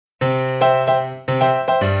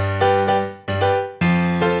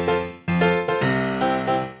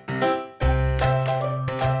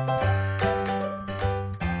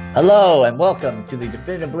Hello and welcome to the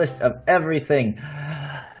definitive list of everything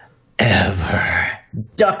ever.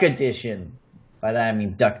 Duck Edition. By that I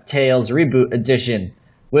mean DuckTales Reboot Edition.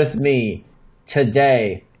 With me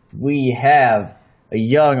today, we have a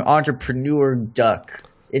young entrepreneur duck.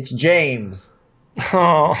 It's James.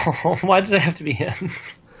 Oh, why did it have to be him?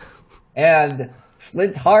 And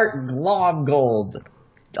Flintheart Glomgold,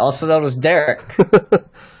 also known as Derek.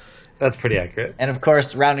 That's pretty accurate. And of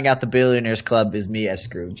course, rounding out the Billionaires Club is me as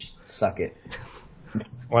Scrooge. Suck it.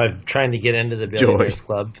 Well, I'm trying to get into the Billionaires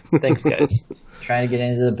Club. Thanks, guys. Trying to get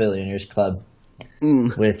into the Billionaires Club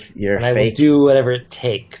with your and I will do whatever it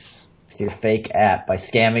takes. Your fake app by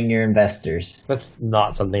scamming your investors. That's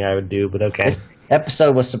not something I would do, but okay. This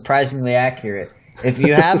episode was surprisingly accurate. If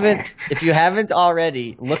you haven't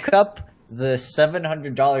already, look up the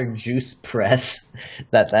 $700 juice press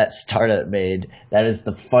that startup made. That is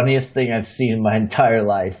the funniest thing I've seen in my entire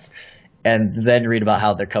life. And then read about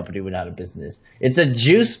how their company went out of business. It's a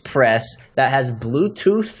juice press that has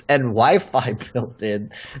Bluetooth and Wi-Fi built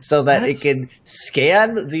in so that it can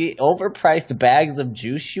scan the overpriced bags of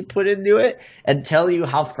juice you put into it and tell you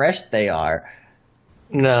how fresh they are.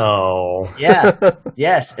 No. Yeah.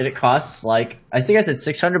 Yes, and it costs I think I said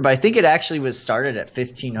 $600, but I think it actually was started at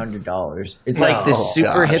 $1,500. It's like this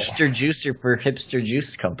super hipster juicer for hipster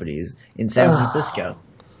juice companies in San Francisco.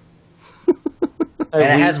 And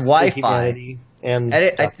it has Wi-Fi. And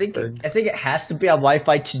I think it has to be on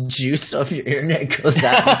Wi-Fi to juice, so if your internet goes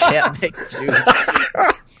out, you can't make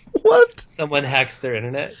juice. What? Someone hacks their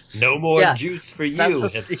internet? No more juice for you,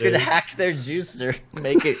 hipsters. You could hack their juicer,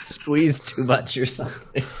 make it squeeze too much or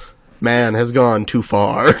something. Man has gone too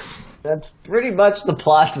far. That's pretty much the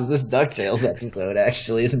plot of this DuckTales episode,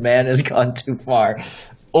 actually, is man has gone too far.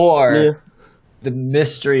 Or the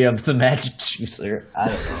mystery of the magic juicer. I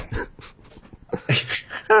don't know.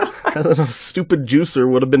 I don't know, stupid juicer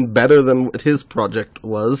would have been better than what his project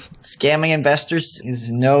was. Scamming investors is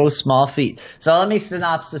no small feat. So let me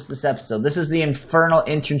synopsis this episode. This is the Infernal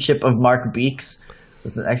Internship of Mark Beaks,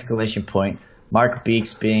 with an exclamation point. Mark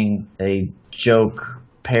Beaks being a joke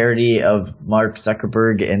parody of Mark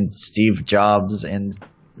Zuckerberg and Steve Jobs and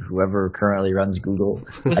whoever currently runs Google.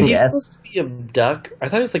 Was he supposed to be a duck? I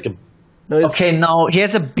thought he was like a... No, he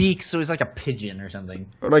has a beak, so he's like a pigeon or something.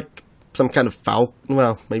 Or like some kind of falcon.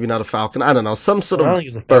 Well, maybe not a falcon. I don't know. Some sort of I don't think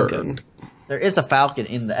he's a falcon. bird. There is a falcon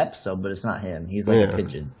in the episode, but it's not him. He's like a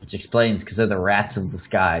pigeon, which explains because they're the rats of the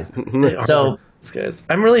skies. So, guys,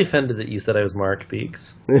 I'm really offended that you said I was Mark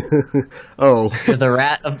Beaks. Oh. You're the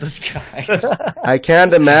rat of the skies. I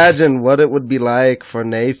can't imagine what it would be like for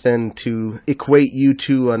Nathan to equate you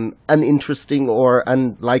to an uninteresting or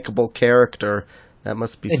unlikable character. That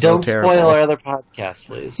must be so terrible. Don't spoil our other podcast,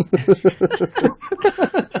 please.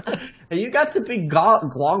 You got to be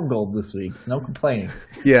Glomgold this week. No complaining.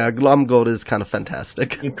 Yeah, Glomgold is kind of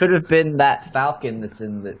fantastic. You could have been that falcon that's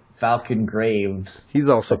in the Falcon Graves. He's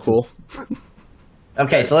also cool.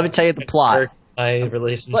 Okay, so let me tell you the plot. My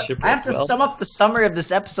relationship. I have to sum up the summary of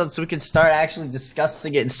this episode so we can start actually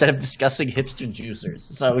discussing it instead of discussing hipster juicers.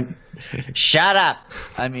 So, shut up.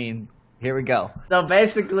 I mean... Here we go. So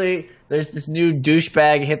basically, there's this new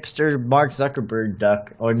douchebag hipster Mark Zuckerberg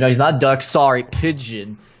duck. Or no, he's not duck, sorry,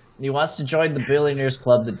 pigeon. And he wants to join the Billionaires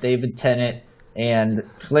Club that David Tennant and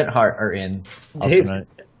Flintheart are in. Well,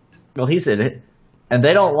 he's in it. And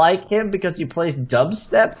they don't like him because he plays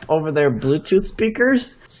dubstep over their Bluetooth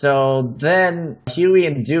speakers. So then Huey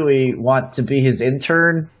and Dewey want to be his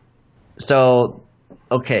intern. So,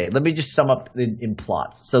 okay, let me just sum up in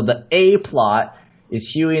plots. So the A plot is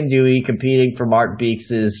Huey and Dewey competing for Mark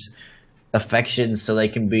Beaks's affection so they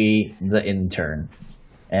can be the intern.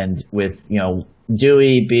 And with,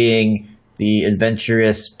 Dewey being the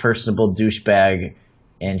adventurous, personable douchebag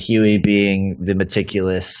and Huey being the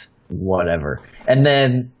meticulous whatever. And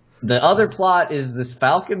then the other plot is this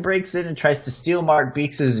falcon breaks in and tries to steal Mark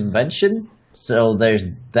Beaks's invention. So there's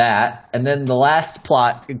that. And then the last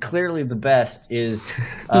plot, and clearly the best, is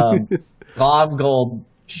Bob Gold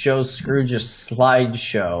shows Scrooge a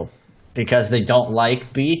slideshow because they don't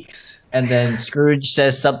like Beaks. And then Scrooge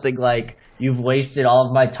says something like, "You've wasted all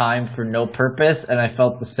of my time for no purpose," and I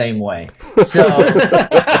felt the same way. So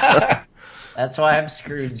that's why I'm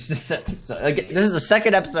Scrooge this episode. This is the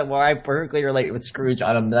second episode where I perfectly relate with Scrooge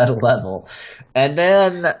on a meta level. And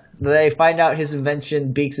then they find out his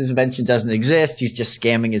invention, Beaks' invention, doesn't exist. He's just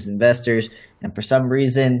scamming his investors. And for some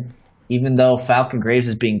reason, even though Falcon Graves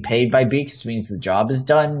is being paid by Beaks, which means the job is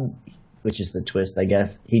done, which is the twist, I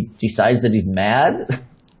guess, he decides that he's mad,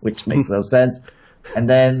 which makes no sense. And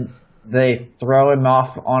then they throw him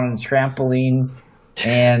off on a trampoline,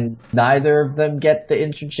 and neither of them get the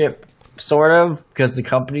internship. sort of, because the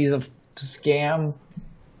company's a scam.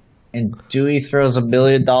 And Dewey throws $1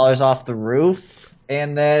 million off the roof,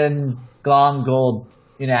 and then Glomgold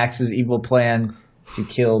enacts his evil plan to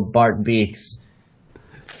kill Bart Beaks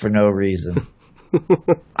for no reason.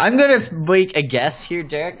 I'm going to make a guess here,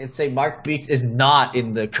 Derek, and say Mark Beaks is not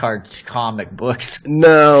in the comic books.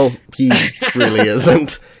 No, he really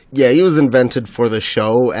isn't. Yeah, he was invented for the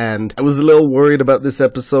show, and I was a little worried about this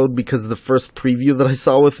episode because the first preview that I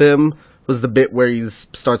saw with him was the bit where he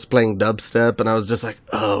starts playing dubstep, and I was just like,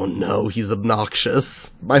 oh no, he's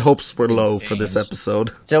obnoxious. My hopes were low for this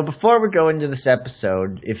episode. So before we go into this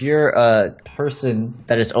episode, if you're a person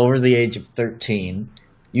that is over the age of 13,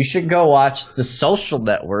 you should go watch The Social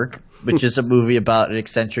Network, which is a movie about an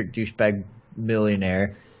eccentric douchebag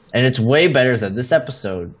millionaire, and it's way better than this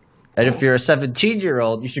episode. And if you're a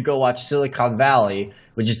 17-year-old, you should go watch Silicon Valley,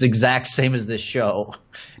 which is the exact same as this show,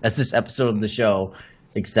 as this episode of the show,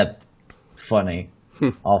 except funny.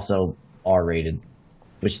 Also R-rated,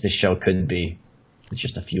 which this show could be. It's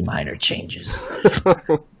just a few minor changes.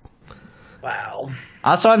 Wow.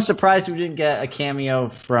 Also, I'm surprised we didn't get a cameo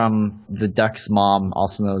from the Duck's mom,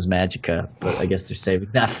 also known as Magica, but I guess they're saving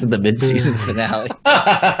that for the mid-season finale.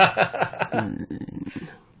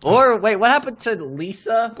 Or, wait, what happened to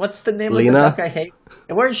Lisa? What's the name Lena? of the duck I hate?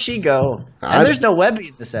 And where did she go? And there's no Webby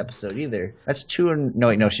in this episode either. That's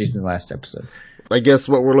no, she's in the last episode. I guess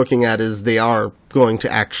what we're looking at is they are going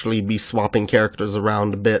to actually be swapping characters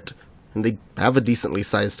around a bit. And they have a decently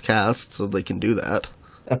sized cast, so they can do that.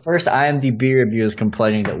 The first IMDb review is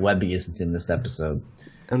complaining that Webby isn't in this episode.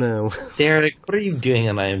 I know. Derek, what are you doing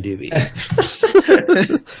on IMDb?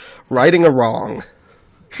 Righting a wrong.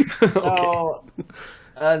 Okay. So,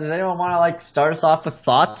 does anyone want to start us off with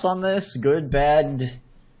thoughts on this? Good, bad?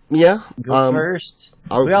 Yeah. Go first.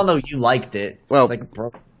 We all know you liked it. Well, it's like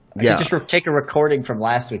I could just take a recording from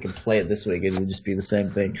last week and play it this week, and it would just be the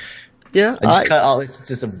same thing. Yeah. I just cut all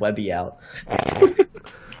instances of Webby out.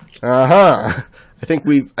 Uh-huh. I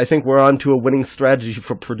think we're on to a winning strategy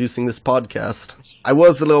for producing this podcast. I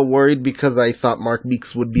was a little worried because I thought Mark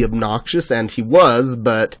Beaks would be obnoxious, and he was,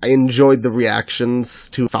 but I enjoyed the reactions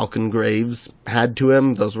to Falcon Graves had to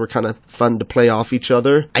him. Those were kind of fun to play off each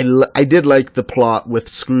other. I did like the plot with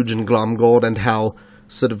Scrooge and Glomgold and how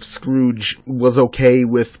sort of Scrooge was okay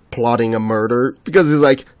with plotting a murder because he's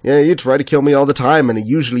like, yeah, you try to kill me all the time, and it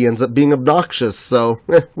usually ends up being obnoxious, so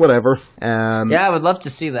whatever. Yeah, I would love to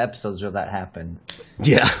see the episodes where that happened.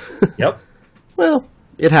 Yeah. Yep. Well,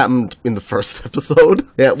 it happened in the first episode.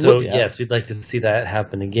 Yeah. Yes, we'd like to see that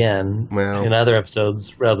happen again in other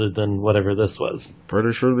episodes rather than whatever this was.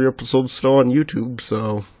 Pretty sure the episode's still on YouTube,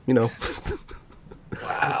 so,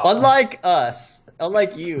 Wow.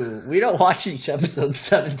 Unlike you, we don't watch each episode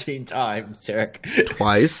 17 times, Derek.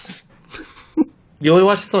 Twice. You only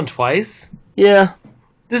watched this one twice? Yeah.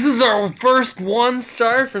 This is our first 1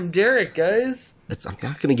 star from Derek, guys. I'm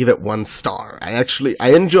not going to give it 1 star. I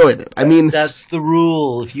enjoyed it. I mean... That's the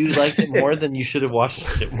rule. If you liked it more, then you should have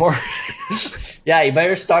watched it more. Yeah, you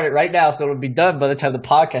better start it right now so it'll be done by the time the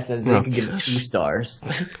podcast ends, so you can give it 2 stars.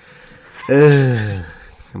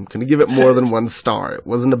 I'm going to give it more than 1 star. It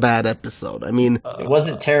wasn't a bad episode. I mean... it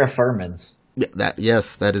wasn't Terra Firmans.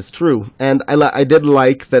 Yes, that is true. And I did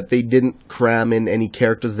like that they didn't cram in any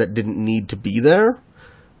characters that didn't need to be there.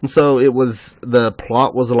 And so the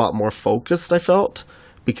plot was a lot more focused, I felt,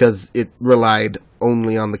 because it relied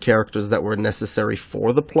only on the characters that were necessary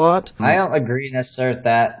for the plot. I don't agree necessarily with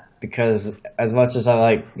that, because as much as I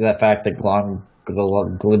like the fact that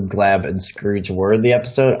Glib and Scrooge were in the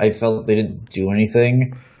episode, I felt they didn't do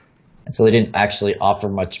anything. And so they didn't actually offer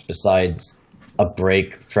much besides a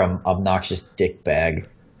break from obnoxious dickbag,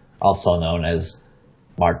 also known as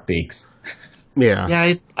Mark Beaks. Yeah.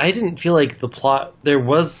 Yeah, I didn't feel like the plot... There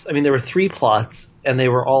were 3 plots, and they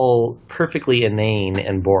were all perfectly inane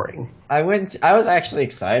and boring. I was actually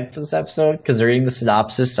excited for this episode, because reading the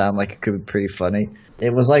synopsis sounded like it could be pretty funny.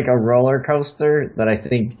 It was like a roller coaster that I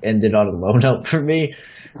think ended on a low note for me,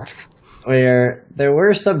 where there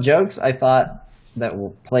were some jokes I thought that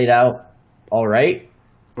played out all right.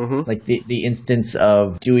 Mm-hmm. Like the instance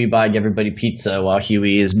of Dewey buying everybody pizza while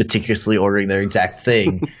Huey is meticulously ordering their exact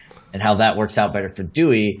thing. And how that works out better for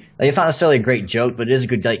Dewey. Like, it's not necessarily a great joke, but it is a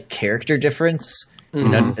good character difference,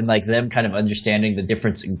 and them kind of understanding the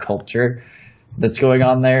difference in culture that's going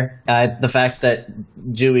on there. The fact that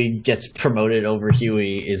Dewey gets promoted over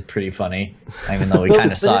Huey is pretty funny, even though we kind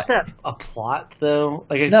of saw it. Is that a plot though?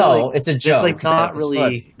 No, it's a joke. Not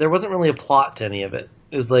really. There wasn't really a plot to any of it.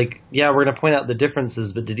 is like, yeah, we're going to point out the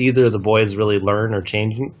differences, but did either of the boys really learn or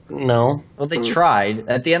change? No. Well, they tried.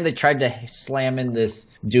 At the end, they tried to slam in this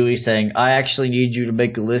Dewey saying, I actually need you to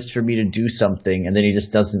make a list for me to do something, and then he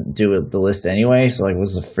just doesn't do the list anyway, so like,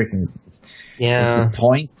 what's the freaking... Yeah. What's the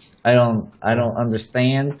point? I don't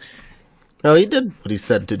understand. No, he did what he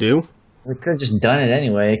said to do. We could have just done it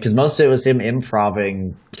anyway, because most of it was him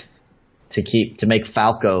improving to make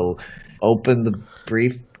Falco open the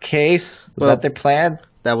briefcase. Was that their plan?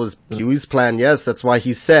 That was Huey's plan, yes. That's why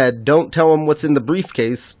he said, don't tell him what's in the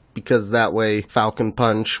briefcase, because that way Falcon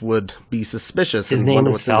Punch would be suspicious. His and name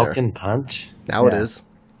wonder is what's in there. Falcon Punch? Now it is.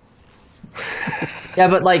 Yeah,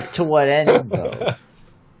 but like, to what end, though?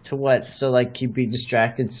 To what? So, like, he'd be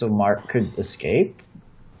distracted so Mark could escape?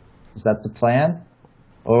 Is that the plan?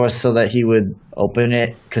 Or so that he would open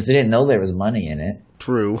it? Because they didn't know there was money in it.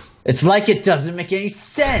 True. It's like it doesn't make any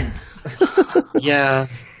sense. Yeah.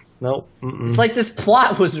 Nope. Mm-mm. It's like this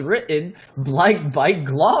plot was written like by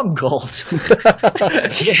Glomgold.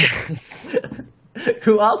 Yes.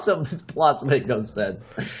 Who also his plots make no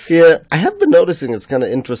sense. Yeah, I have been noticing it's kind of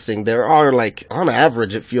interesting. There are, like, on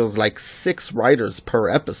average, it feels like 6 writers per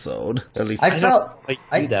episode. At least I felt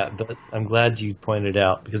I do that, but I'm glad you pointed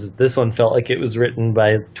out, because this one felt like it was written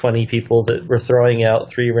by 20 people that were throwing out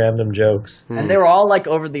 3 random jokes. and they were all like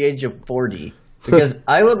over the age of 40. Because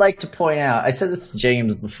I would like to point out, I said this to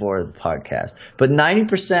James before the podcast, but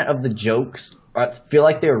 90% of the jokes feel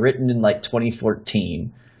like they were written in like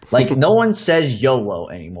 2014. Like, no one says YOLO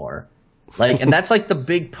anymore. Like, and that's like the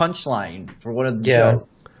big punchline for one of the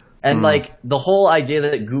jokes. And like the whole idea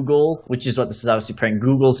that Google, which is what this is obviously praying,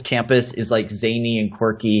 Google's campus is like zany and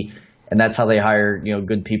quirky, and that's how they hire,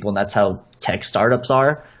 good people, and that's how tech startups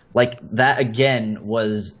are. Like, that again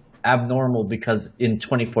was abnormal because in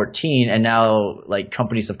 2014, and now like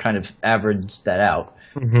companies have kind of averaged that out.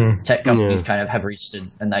 Mm-hmm. Tech companies kind of have reached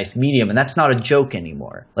a nice medium, and that's not a joke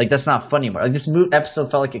anymore. Like, that's not funny anymore. Like, this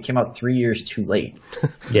episode felt like it came out 3 years too late.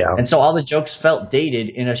 Yeah. And so all the jokes felt dated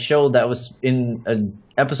in a show that was in an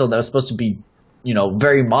episode that was supposed to be,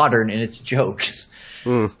 very modern in its jokes.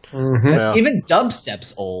 Mm-hmm. Even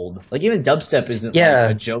dubstep's old. Like, even dubstep isn't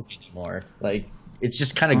like a joke anymore. Like, it's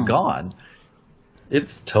just kind of gone.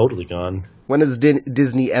 It's totally gone. When has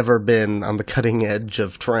Disney ever been on the cutting edge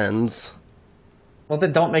of trends? Well,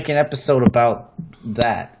 then don't make an episode about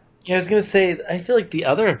that. Yeah, I was going to say, I feel like the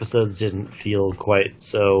other episodes didn't feel quite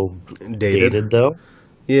so dated though.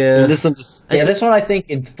 Yeah. And this one just... this one I think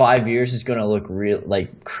in 5 years is going to look real,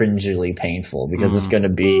 like, cringily painful, because it's going to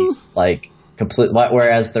be, like, complete...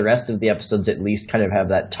 Whereas the rest of the episodes at least kind of have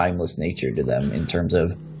that timeless nature to them in terms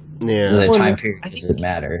of the time period doesn't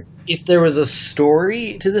matter. If there was a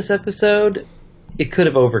story to this episode, it could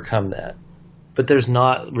have overcome that. But there's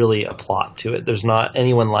not really a plot to it. There's not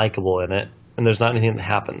anyone likable in it, and there's not anything that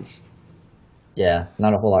happens. Yeah,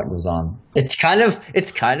 not a whole lot goes on. It's kind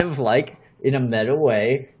of like, in a meta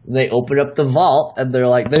way, they open up the vault and they're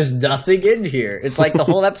like, there's nothing in here. It's like the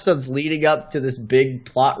whole episode's leading up to this big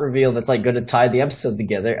plot reveal that's like going to tie the episode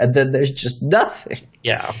together, and then there's just nothing.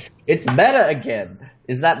 Yeah. It's meta again.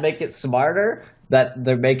 Does that make it smarter that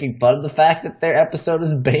they're making fun of the fact that their episode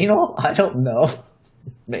is banal? I don't know.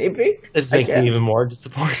 Maybe. It just makes me even more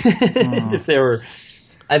disappointed if they were...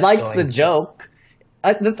 I liked the joke.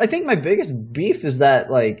 I think my biggest beef is that,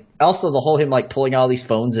 like, also the whole him, like, pulling out all these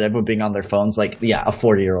phones and everyone being on their phones. Like, yeah, a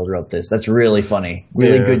 40-year-old wrote this. That's really funny.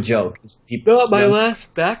 Really good joke. Not my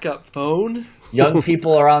last backup phone. Young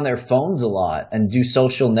people are on their phones a lot and do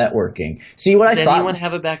social networking. See, what I thought... Does anyone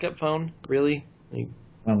have a backup phone? Really? Like,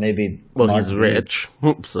 well, maybe... Well, he's rich,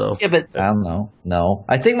 so... Yeah, but... I don't know. No.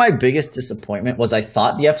 I think my biggest disappointment was I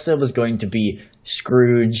thought the episode was going to be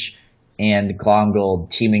Scrooge and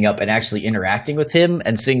Glomgold teaming up and actually interacting with him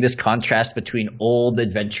and seeing this contrast between old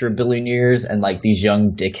adventure billionaires and, like, these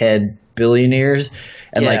young dickhead billionaires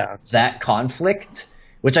and, like, that conflict,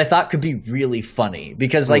 which I thought could be really funny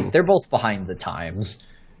because, like, they're both behind the times.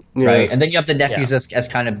 Yeah. Right, and then you have the nephews as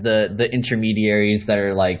kind of the intermediaries that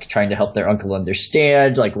are like trying to help their uncle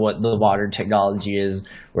understand like what the modern technology is,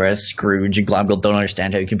 whereas Scrooge and Glomgold don't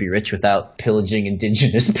understand how you can be rich without pillaging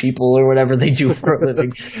indigenous people or whatever they do for a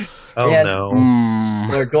living. No!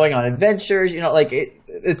 They're going on adventures, like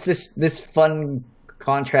it's this fun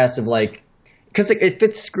contrast of like, because it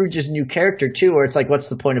fits Scrooge's new character too, where it's like, what's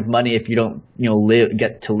the point of money if you don't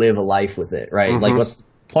get to live a life with it, right? Like what's the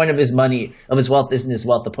point of his money, of his wealth isn't his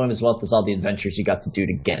wealth. The point of his wealth is all the adventures you got to do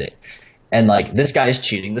to get it. And like this guy is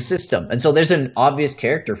cheating the system. And so there's an obvious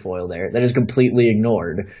character foil there that is completely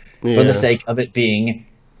ignored for the sake of it being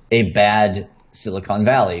a bad Silicon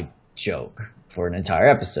Valley joke for an entire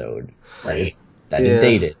episode. That is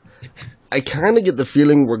dated. I kind of get the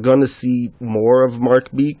feeling we're going to see more of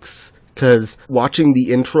Mark Beaks. Because watching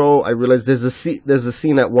the intro, I realized there's a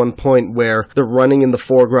scene at one point where they're running in the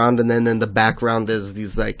foreground, and then in the background there's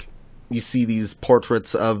these, like, you see these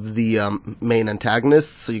portraits of the main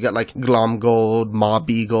antagonists. So you got, like, Glomgold, Mob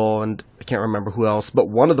Eagle, and I can't remember who else. But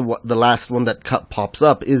one of the last one that pops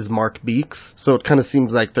up is Mark Beaks. So it kind of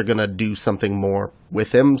seems like they're going to do something more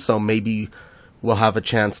with him. So maybe we'll have a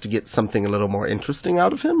chance to get something a little more interesting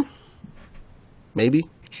out of him. Maybe.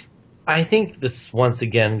 I think this once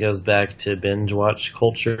again goes back to binge watch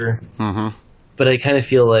culture. Mm-hmm. But I kind of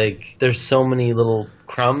feel like there's so many little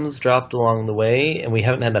crumbs dropped along the way, and we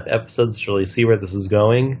haven't had enough episodes to really see where this is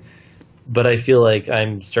going. But I feel like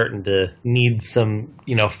I'm starting to need some,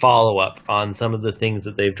 follow-up on some of the things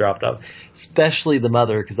that they've dropped off, especially the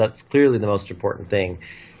mother, because that's clearly the most important thing.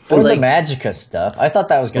 Or the Magica stuff. I thought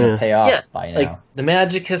that was going to pay off by now. Like the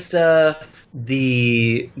Magica stuff,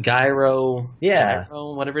 the Gyro,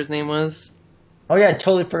 whatever his name was. Oh yeah, I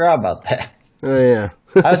totally forgot about that. Oh yeah.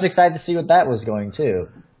 I was excited to see what that was going to.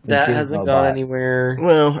 That hasn't gone anywhere.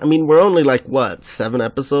 Well, I mean, we're only 7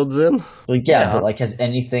 episodes in? But has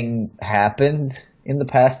anything happened in the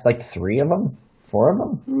past, 3 of them? 4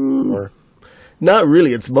 of them? Or... Not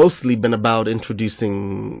really. It's mostly been about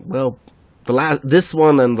introducing, this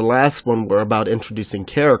one and the last one were about introducing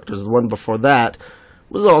characters. The one before that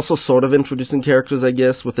was also sort of introducing characters, I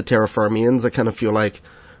guess, with the Terraformians. I kind of feel like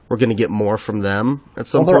we're going to get more from them at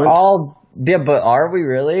some point. But are we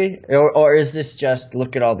really? Or is this just,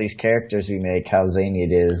 look at all these characters we make, how zany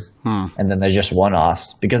it is, and then they're just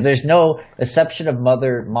one-offs? Because there's no exception of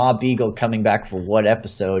Mother Ma Beagle coming back for one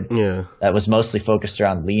episode that was mostly focused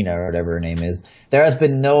around Lena or whatever her name is. There has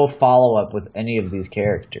been no follow-up with any of these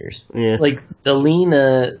characters. Yeah. Like, the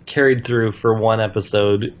Lena carried through for one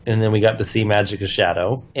episode, and then we got to see Magica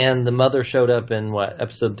Shadow. And the Mother showed up in,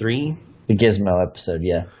 episode 3? The Gizmo episode,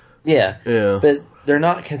 yeah. Yeah. But they're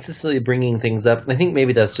not consistently bringing things up. And I think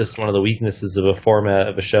maybe that's just one of the weaknesses of a format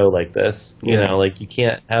of a show like this. You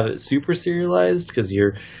can't have it super serialized because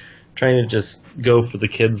you're trying to just go for the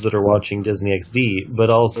kids that are watching Disney XD.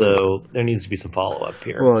 But also, there needs to be some follow-up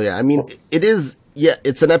here. Well, yeah. I mean,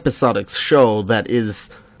 it's an episodic show that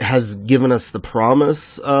has given us the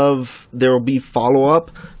promise of there will be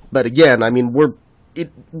follow-up. But again, I mean, we're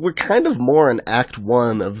kind of more in Act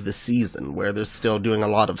 1 of the season, where they're still doing a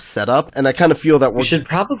lot of setup, and I kind of feel that we should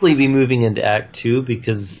probably be moving into Act 2,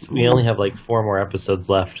 because we only have 4 more episodes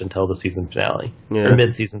left until the season finale. Or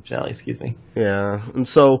mid-season finale, excuse me. Yeah, and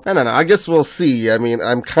so, I don't know, I guess we'll see. I mean,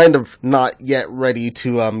 I'm kind of not yet ready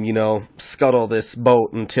to, scuttle this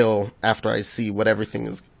boat until after I see what everything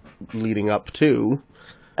is leading up to.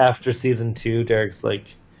 After season 2, Derek's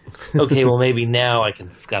like... okay, well, maybe now I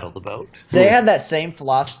can scuttle the boat. They had that same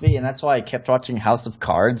philosophy, and that's why I kept watching House of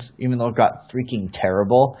Cards, even though it got freaking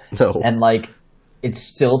terrible. No. And, it's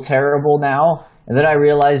still terrible now. And then I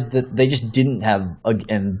realized that they just didn't have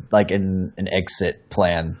an exit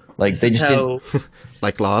plan. They just didn't.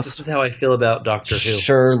 Like Lost? This is how I feel about Doctor Who.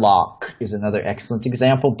 Sherlock is another excellent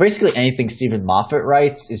example. Basically, anything Stephen Moffat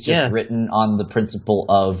writes is just written on the principle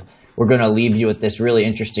of, we're going to leave you with this really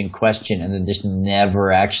interesting question and then just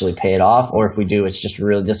never actually pay it off. Or if we do, it's just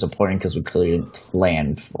really disappointing because we clearly didn't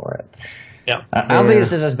plan for it. Yeah. I don't think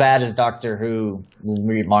this is as bad as Doctor Who,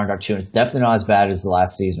 Modern Doctor Who. It's definitely not as bad as the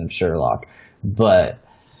last season of Sherlock. But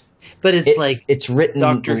it's it's written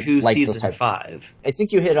Doctor Who like season 5. I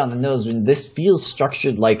think you hit on the nose when this feels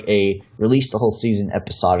structured like a release the whole season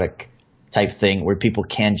episodic type thing where people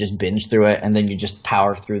can just binge through it and then you just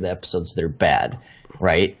power through the episodes that are bad.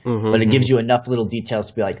 Right? Mm-hmm. But it gives you enough little details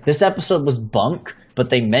to be like, this episode was bunk, but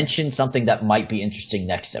they mentioned something that might be interesting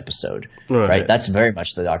next episode. Right? That's very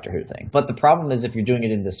much the Doctor Who thing. But the problem is if you're doing it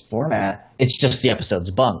in this format, it's just the episode's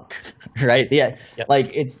bunk. Right? Yeah. Yep.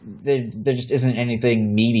 There just isn't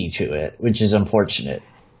anything meaty to it, which is unfortunate.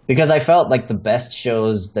 Because I felt like the best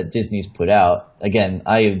shows that Disney's put out, again,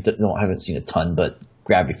 I haven't seen a ton, but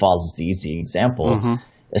Gravity Falls is the easy example. Mm-hmm.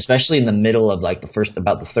 Especially in the middle of about the 3rd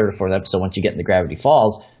or 4th episode, once you get into Gravity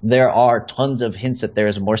Falls, there are tons of hints that there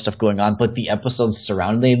is more stuff going on, but the episodes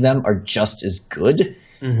surrounding them are just as good.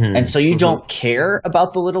 Mm-hmm. And so you don't care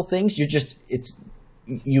about the little things.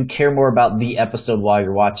 You care more about the episode while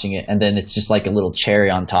you're watching it, and then it's just like a little cherry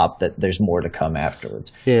on top that there's more to come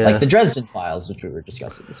afterwards. Yeah. Like the Dresden Files, which we were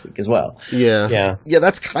discussing this week as well. Yeah,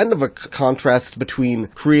 that's kind of a contrast between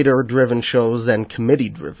creator-driven shows and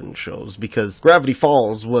committee-driven shows, because Gravity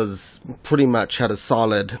Falls was pretty much had a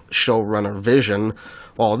solid showrunner vision.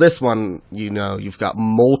 Well, this one, you've got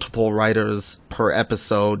multiple writers per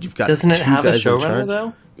episode. You've got Doesn't it have a guys in showrunner, charge.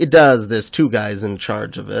 though? It does. There's 2 guys in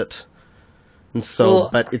charge of it. And so,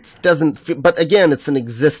 but it doesn't. But again, it's an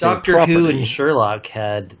existing Doctor property. Who and Sherlock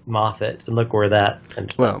had Moffat, and look where that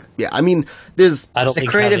ended up. Well, yeah, I mean, there's I don't The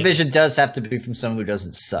think creative having- vision does have to be from someone who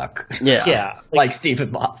doesn't suck. yeah, Yeah, Like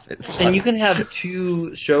Stephen Moffat. and you can have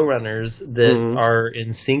two showrunners that are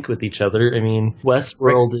in sync with each other. I mean,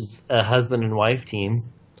 Westworld is a husband and wife team,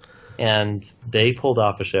 and they pulled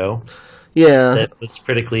off a show yeah, that was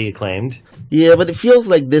critically acclaimed. yeah. But it feels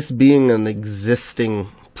like this being an existing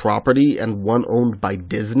property and one owned by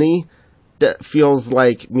Disney. That feels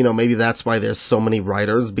like, maybe that's why there's so many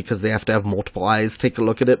writers, because they have to have multiple eyes take a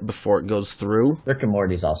look at it before it goes through. Rick and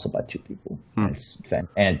Morty's also by two people. It's fan,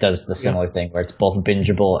 and it does the similar thing where it's both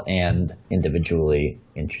bingeable and individually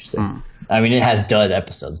interesting. I mean, it has dud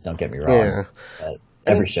episodes. Don't get me wrong. Yeah. But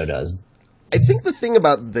every show does. I think the thing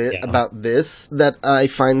about this that I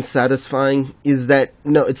find satisfying is that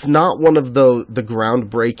it's not one of the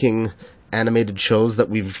groundbreaking animated shows that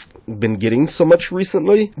we've been getting so much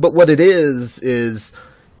recently. But what it is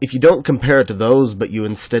if you don't compare it to those, but you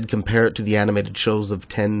instead compare it to the animated shows of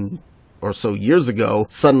 10 or so years ago,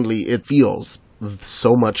 suddenly it feels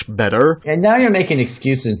so much better. And now you're making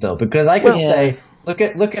excuses though, because I could say, look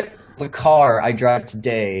at the car I drive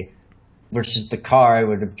today versus the car I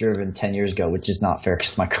would have driven 10 years ago, which is not fair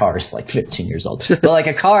because my car is like 15 years old. But like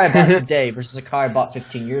a car I bought today versus a car I bought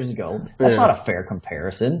 15 years ago, that's not a fair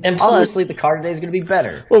comparison. And plus, obviously the car today is going to be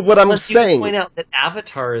better. Well, what I'm Let's saying... point out that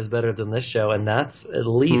Avatar is better than this show, and that's at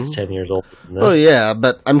least 10 years old than this. Oh, yeah,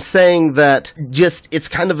 but I'm saying that it's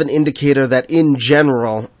kind of an indicator that in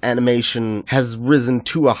general, animation has risen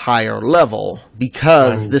to a higher level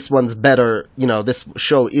because this one's better, this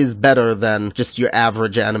show is better than just your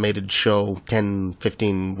average animated show 10,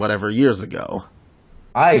 15, whatever years ago.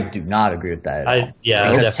 I do not agree with that at all.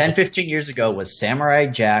 Because 10, 15 years ago was Samurai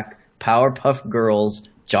Jack, Powerpuff Girls,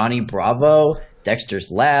 Johnny Bravo,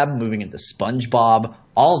 Dexter's Lab, moving into SpongeBob.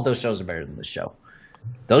 All of those shows are better than this show.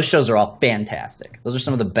 Those shows are all fantastic. Those are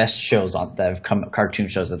some of the best shows cartoon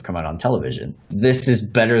shows that have come out on television. This is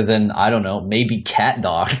better than, I don't know, maybe Cat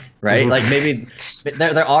Dog, right? Like maybe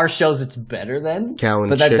there are shows it's better than, Cow and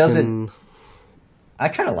but that Chicken. doesn't. I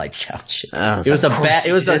kind of liked Cow and Chicken.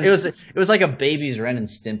 It was like a baby's Ren and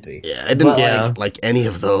Stimpy. Yeah, I didn't like any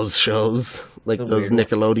of those shows, like those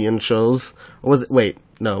Nickelodeon shows. Or was it? Wait,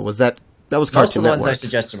 no, was that was Cartoon Network? Most of the ones I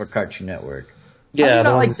suggested were Cartoon Network. Yeah, I do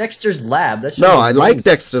not like Dexter's Lab. No, I like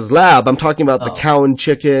Dexter's Lab. I'm talking about the Cow and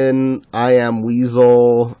Chicken, I Am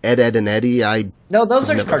Weasel, Ed, Ed and Eddie. No, those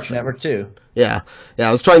are Cartoon Network too. Yeah.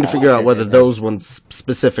 I was trying to figure out whether those ones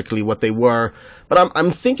specifically what they were, but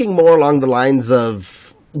I'm thinking more along the lines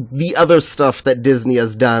of the other stuff that Disney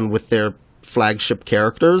has done with their flagship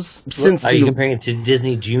characters. Are you comparing it to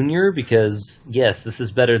Disney Junior? Because yes, this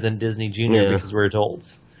is better than Disney Junior because we're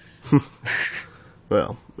adults.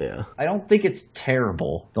 Well, yeah. I don't think it's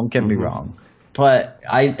terrible. Don't get me wrong, but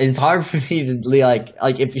it's hard for me to like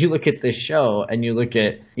if you look at this show and you look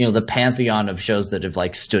at the pantheon of shows that have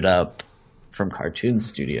like stood up from cartoon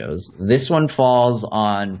studios. This one falls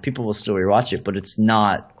on people will still rewatch it, but it's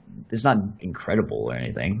not incredible or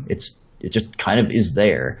anything. It just kind of is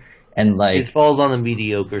there, and like it falls on the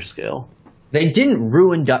mediocre scale. They didn't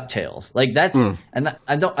ruin DuckTales. Like that's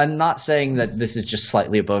I'm not saying that this is just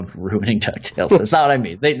slightly above ruining DuckTales. That's not what I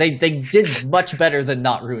mean. They did much better than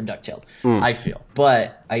not ruin DuckTales, I feel.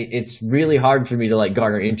 But it's really hard for me to like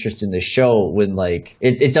garner interest in this show when like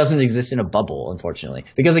it doesn't exist in a bubble, unfortunately.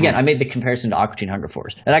 Because again, I made the comparison to Aqua Teen Hunger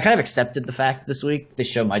Force. And I kind of accepted the fact this week this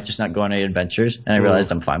show might just not go on any adventures, and I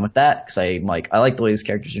realized I'm fine with that because I like the way these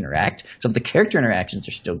characters interact. So if the character interactions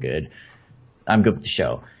are still good, I'm good with the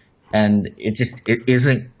show. And it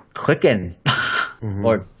isn't clicking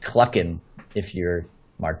or clucking if you're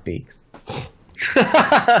Mark Beaks.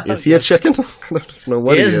 Is he a chicken? I don't know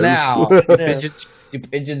what he is. Now. Do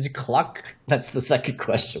pigeons cluck? That's the second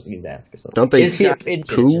question we need to ask ourselves. Don't they? Is he a pigeon?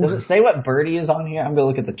 Cool? Does it say what birdie is on here? I'm going to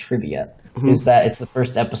look at the trivia. Is that it's the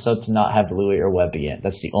first episode to not have Louie or Webby in it.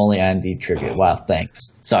 That's the only IMDb trivia. Wow,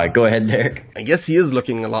 thanks. Sorry, go ahead, Derek. I guess he is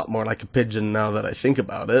looking a lot more like a pigeon now that I think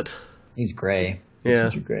about it. He's gray. Yeah.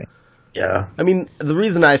 Pigeons are gray. Yeah. I mean, the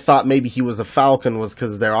reason I thought maybe he was a falcon was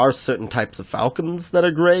because there are certain types of falcons that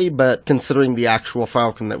are gray, but considering the actual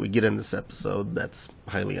falcon that we get in this episode, that's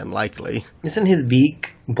highly unlikely. Isn't his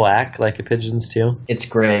beak black like a pigeon's too? It's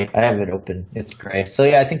gray. I have it open. It's gray. So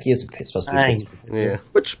yeah, I think he is supposed to be a pigeon. Yeah.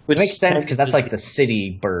 Which makes sense because that's like the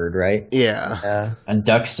city bird, right? Yeah. And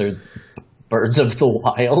ducks are birds of the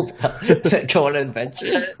wild that go on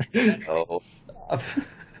adventures. Oh.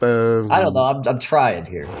 I don't know. I'm trying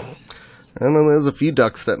here. I don't know. There's a few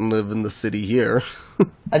ducks that live in the city here.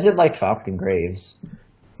 I did like Falcon Graves.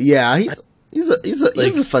 Yeah, He's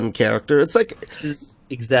a fun character. It's like his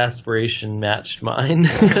exasperation matched mine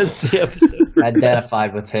as the episode progressed.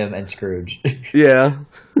 Identified with him and Scrooge. Yeah.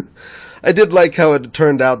 I did like how it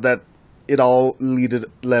turned out that it all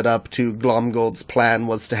led up to Glomgold's plan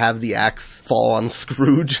was to have the axe fall on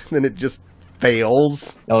Scrooge, then it just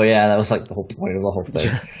fails. Oh yeah, that was like the whole point of the whole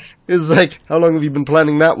thing. It's like, how long have you been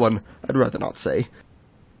planning that one? I'd rather not say.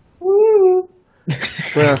 Woo!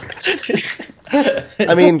 Well,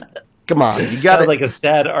 I mean, come on, you got Sounds it. like a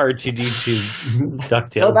sad R2D2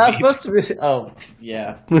 DuckTales. No, that was supposed to be. Oh,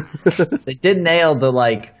 yeah. They did nail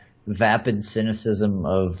the vapid cynicism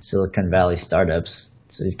of Silicon Valley startups,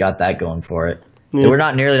 so he's got that going for it. Yeah. They were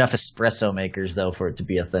not nearly enough espresso makers though for it to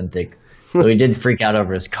be authentic. So he did freak out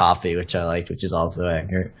over his coffee, which I liked, which is also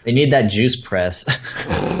accurate. They need that juice press.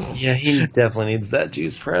 Yeah, he definitely needs that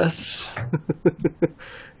juice press.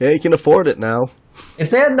 Yeah, he can afford it now.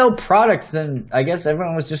 If they had no product, then I guess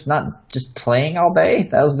everyone was just not just playing all day.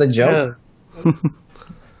 That was the joke. Yeah.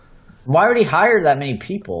 Why would he hire that many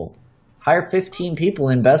people? Hire 15 people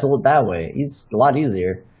and embezzle it that way. It's a lot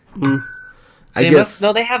easier. I guess.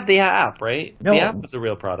 They have the app, right? No. The app is a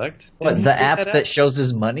real product. What, Didn't the he do app that shows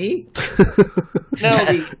his money? No,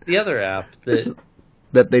 the other app.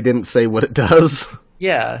 That they didn't say what it does.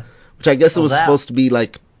 Yeah. Which I guess it was that. supposed to be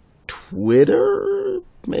like Twitter,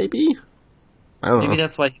 maybe? I don't know. Maybe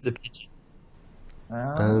that's why he's a pigeon.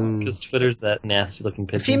 Because Twitter's that nasty-looking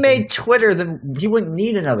pigeon. If he made Twitter, then he wouldn't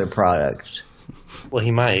need another product. Well,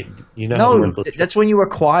 he might. You know how No, worthless that's when you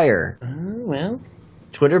acquire. well.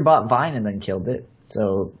 Twitter bought Vine and then killed it,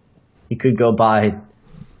 so he could go buy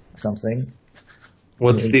something.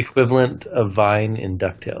 What's the equivalent of Vine in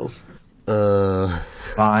DuckTales?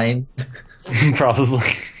 Vine. Probably.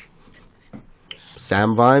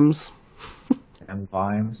 Sam Vimes? Sam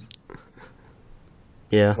Vimes.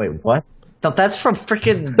 Yeah. Wait, what? No, that's from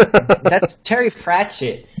freaking. That's Terry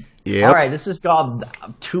Pratchett. Yeah. All right, this has gone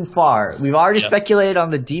too far. We've already speculated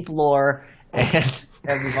on the deep lore, and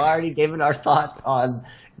we've already given our thoughts on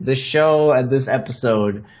the show and this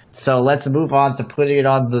episode. So let's move on to putting it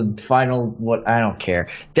on the final. What I don't care,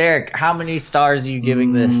 Derek. How many stars are you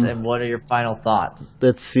giving this, and what are your final thoughts?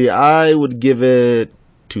 Let's see. I would give it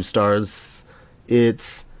 2 stars.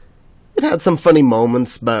 It had some funny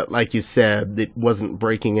moments, but like you said, it wasn't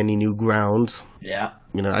breaking any new ground. Yeah.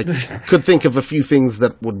 You know, I could think of a few things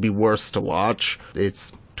that would be worse to watch.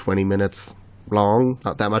 It's 20 minutes long,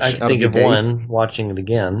 not that much. I can think of one, watching it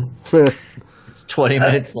again. It's 20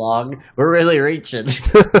 minutes long. We're really reaching.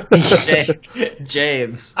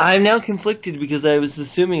 James. I'm now conflicted because I was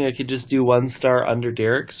assuming I could just do 1 star under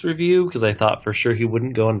Derek's review because I thought for sure he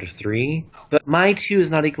wouldn't go under 3. But my 2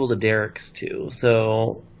 is not equal to Derek's 2,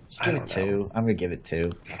 so Just give it 2. I'm going to give it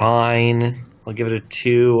 2. fine. I'll give it a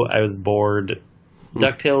 2. I was bored.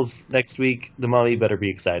 DuckTales next week. The mommy better be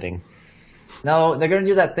exciting. No, they're going to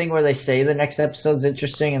do that thing where they say the next episode's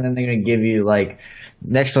interesting, and then they're going to give you,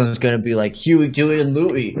 next one's going to be Huey, Dewey, and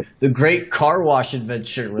Louie, the great car wash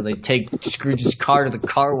adventure, where they take Scrooge's car to the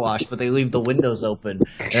car wash, but they leave the windows open.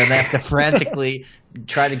 And then they have to frantically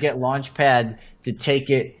try to get Launchpad to take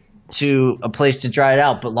it to a place to dry it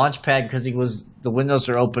out. But Launchpad, because the windows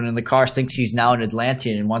are open in the car, thinks he's now an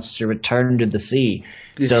Atlantean and wants to return to the sea.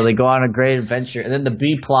 So they go on a great adventure. And then the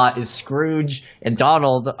B plot is Scrooge and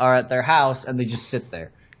Donald are at their house, and they just sit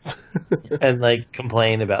there. And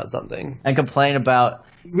complain about something. And complain about...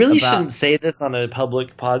 You really shouldn't say this on a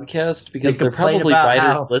public podcast because there are probably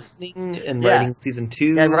writers listening and writing season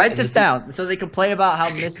 2. Yeah, write this down. So they complain about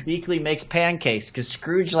how Miss Beakley makes pancakes because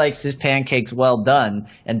Scrooge likes his pancakes well done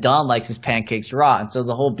and Don likes his pancakes raw. And so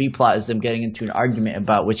the whole B plot is them getting into an argument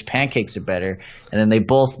about which pancakes are better. And then they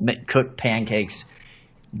both cook pancakes,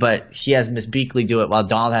 but she has Miss Beakley do it while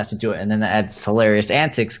Donald has to do it, and then that adds hilarious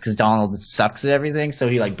antics because Donald sucks at everything, so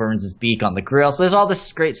he burns his beak on the grill. So there's all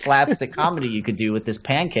this great slapstick comedy you could do with this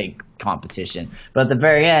pancake competition. But at the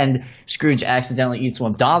very end, Scrooge accidentally eats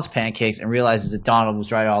one of Donald's pancakes and realizes that Donald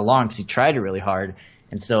was right all along because he tried really hard.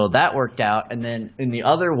 And so that worked out. And then in the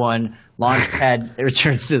other one, Launchpad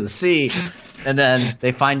returns to the sea. And then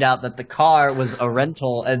they find out that the car was a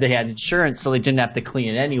rental and they had insurance, so they didn't have to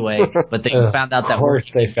clean it anyway. But they found out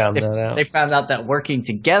that they found out that working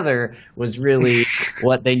together was really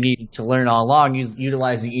what they needed to learn all along,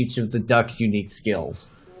 utilizing each of the ducks' unique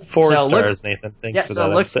skills. 4 stars, Nathan. Thanks for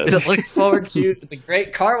that episode. Look forward to the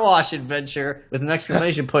great car wash adventure with an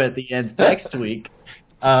exclamation point at the end next week.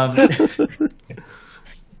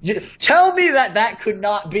 Tell me that could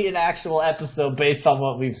not be an actual episode based on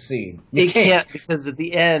what we've seen. It can't, because at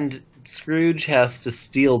the end, Scrooge has to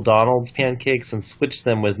steal Donald's pancakes and switch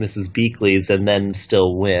them with Mrs. Beakley's and then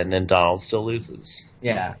still win, and Donald still loses.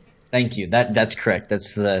 Yeah. Thank you. That's correct.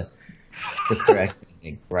 That's the correct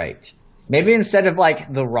thing. Right. Maybe instead of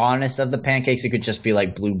like the rawness of the pancakes, it could just be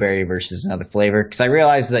like blueberry versus another flavor. Because I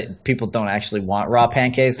realize that people don't actually want raw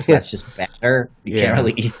pancakes. That's just batter. You can't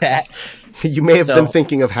really eat that. You may have been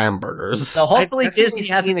thinking of hamburgers. So hopefully Disney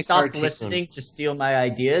hasn't stopped cartoon. listening to steal my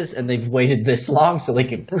ideas, and they've waited this long so they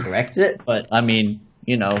can correct it. But I mean,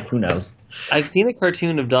 you know, who knows? I've seen a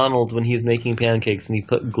cartoon of Donald when he's making pancakes and he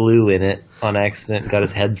put glue in it on accident and got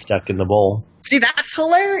his head stuck in the bowl. See, that's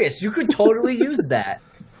hilarious. You could totally use that.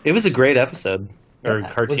 It was a great episode. Or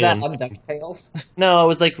cartoon. Was that on DuckTales? No, it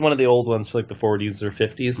was like one of the old ones for like the 40s or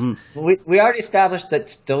 50s. We already established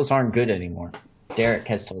that those aren't good anymore. Derek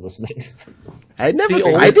has told us this. I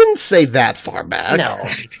didn't say that far back. No, I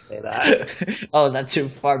didn't say that. Oh, is that too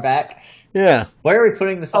far back? Yeah. Why are we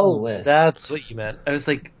putting this on the list? That's what you meant. I was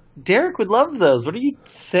like, Derek would love those. What are you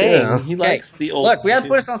saying? Yeah. He likes the old. Look, we have to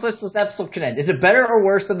put this on the list so this episode can end. Is it better or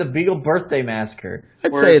worse than the Beagle Birthday Massacre?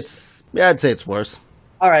 I'd say it's worse.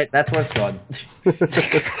 All right, that's where it's going.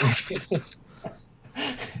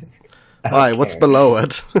 All right, what's below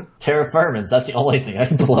it? Terra Firmans, that's the only thing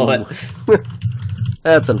that's below it.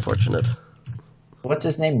 That's unfortunate. What's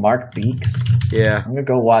his name? Mark Beaks? Yeah. I'm going to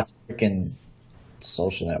go watch freaking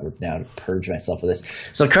Social Network now to purge myself of this.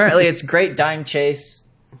 So currently it's Great Dime Chase.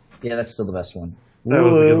 Yeah, that's still the best one. That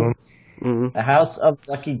was a good one. Mm-hmm. The House of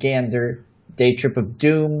Lucky Gander, Day Trip of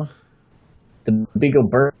Doom, The Beagle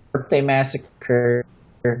Birthday Massacre,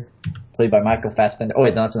 played by Michael Fassbender. Oh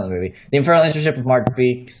wait, no, that's another movie. The Infernal Internship of Mark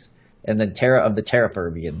Beaks, and then Terra of the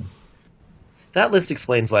Terraferbians. That list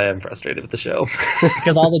explains why I'm frustrated with the show.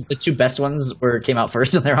 Because all the two best ones came out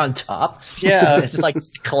first and they're on top. Yeah. It's just like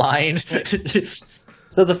decline.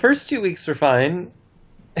 So the first 2 weeks were fine.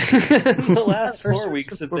 The last 4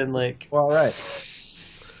 weeks have been like... Well, all right.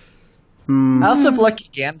 House of Lucky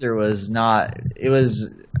Gander was not... It was,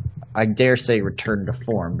 I dare say, returned to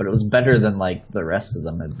form, but it was better than like the rest of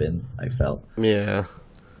them had been, I felt. Yeah.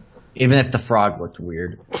 Even if the frog looked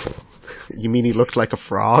weird. You mean he looked like a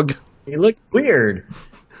frog? He looked weird.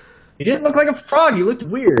 He didn't look like a frog. He looked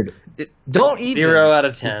weird. Don't eat 0 out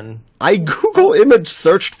of 10. I Google image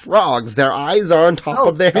searched frogs. Their eyes are on top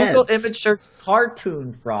of their heads. Google image search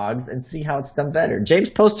cartoon frogs and see how it's done better. James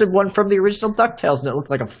posted one from the original DuckTales and it looked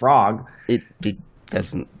like a frog. It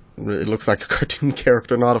doesn't. It looks like a cartoon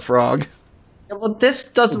character, not a frog. Yeah, well, this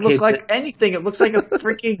doesn't look like anything. It looks like a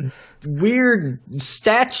freaking weird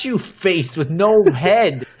statue face with no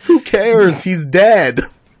head. Who cares? He's dead.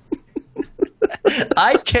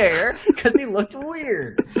 I care because he looked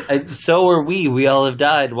weird. So are we. We all have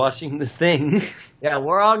died watching this thing. Yeah,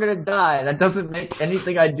 we're all gonna die. That doesn't make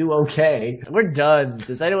anything I do okay. We're done.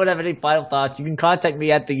 Does anyone have any final thoughts? You can contact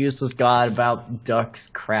me at the Useless God about ducks.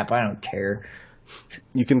 Crap, I don't care.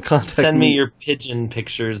 You can contact Send me your pigeon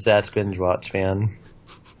pictures at Binge Watch Fan.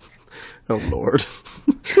 Oh, Lord.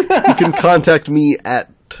 You can contact me at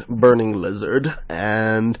Burning Lizard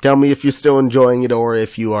and tell me if you're still enjoying it or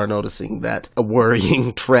if you are noticing that a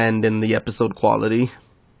worrying trend in the episode quality.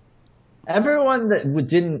 Everyone that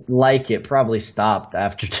didn't like it probably stopped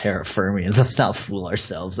after Terra Firmians. Let's not fool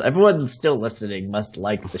ourselves. Everyone that's still listening must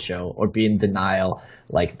like the show or be in denial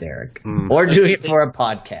like Derek. Or doing it for a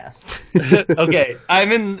podcast. Okay,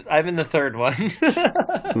 I'm in the third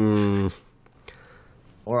one.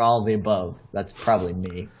 Or all of the above. That's probably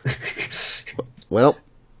me. Well,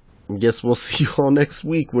 I guess we'll see you all next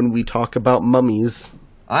week when we talk about mummies.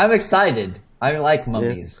 I'm excited. I like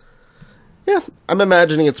mummies. Yeah, I'm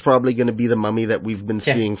imagining it's probably going to be the mummy that we've been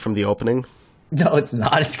seeing from the opening. No, it's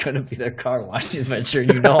not. It's going to be their car wash adventure.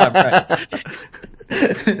 You know I'm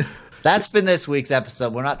right. That's been this week's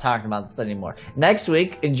episode. We're not talking about this anymore. Next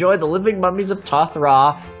week, enjoy the living mummies of Toth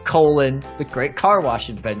Ra, the great car wash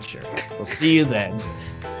adventure. We'll see you then.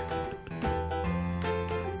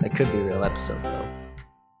 That could be a real episode, though.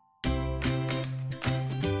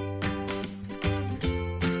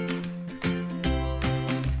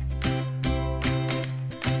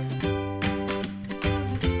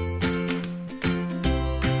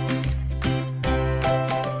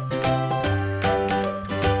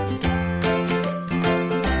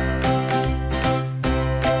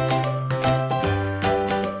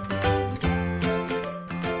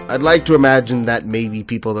 I'd like to imagine that maybe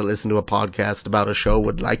people that listen to a podcast about a show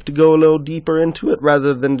would like to go a little deeper into it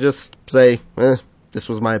rather than just say, this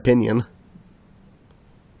was my opinion.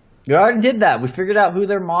 You already did that. We figured out who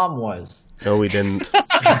their mom was. No, we didn't.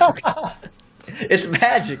 It's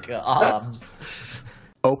magic, Obs.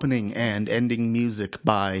 Opening and ending music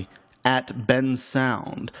by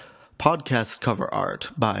 @BenSound. Podcast cover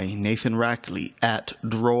art by Nathan Rackley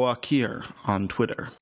 @Droakir on Twitter.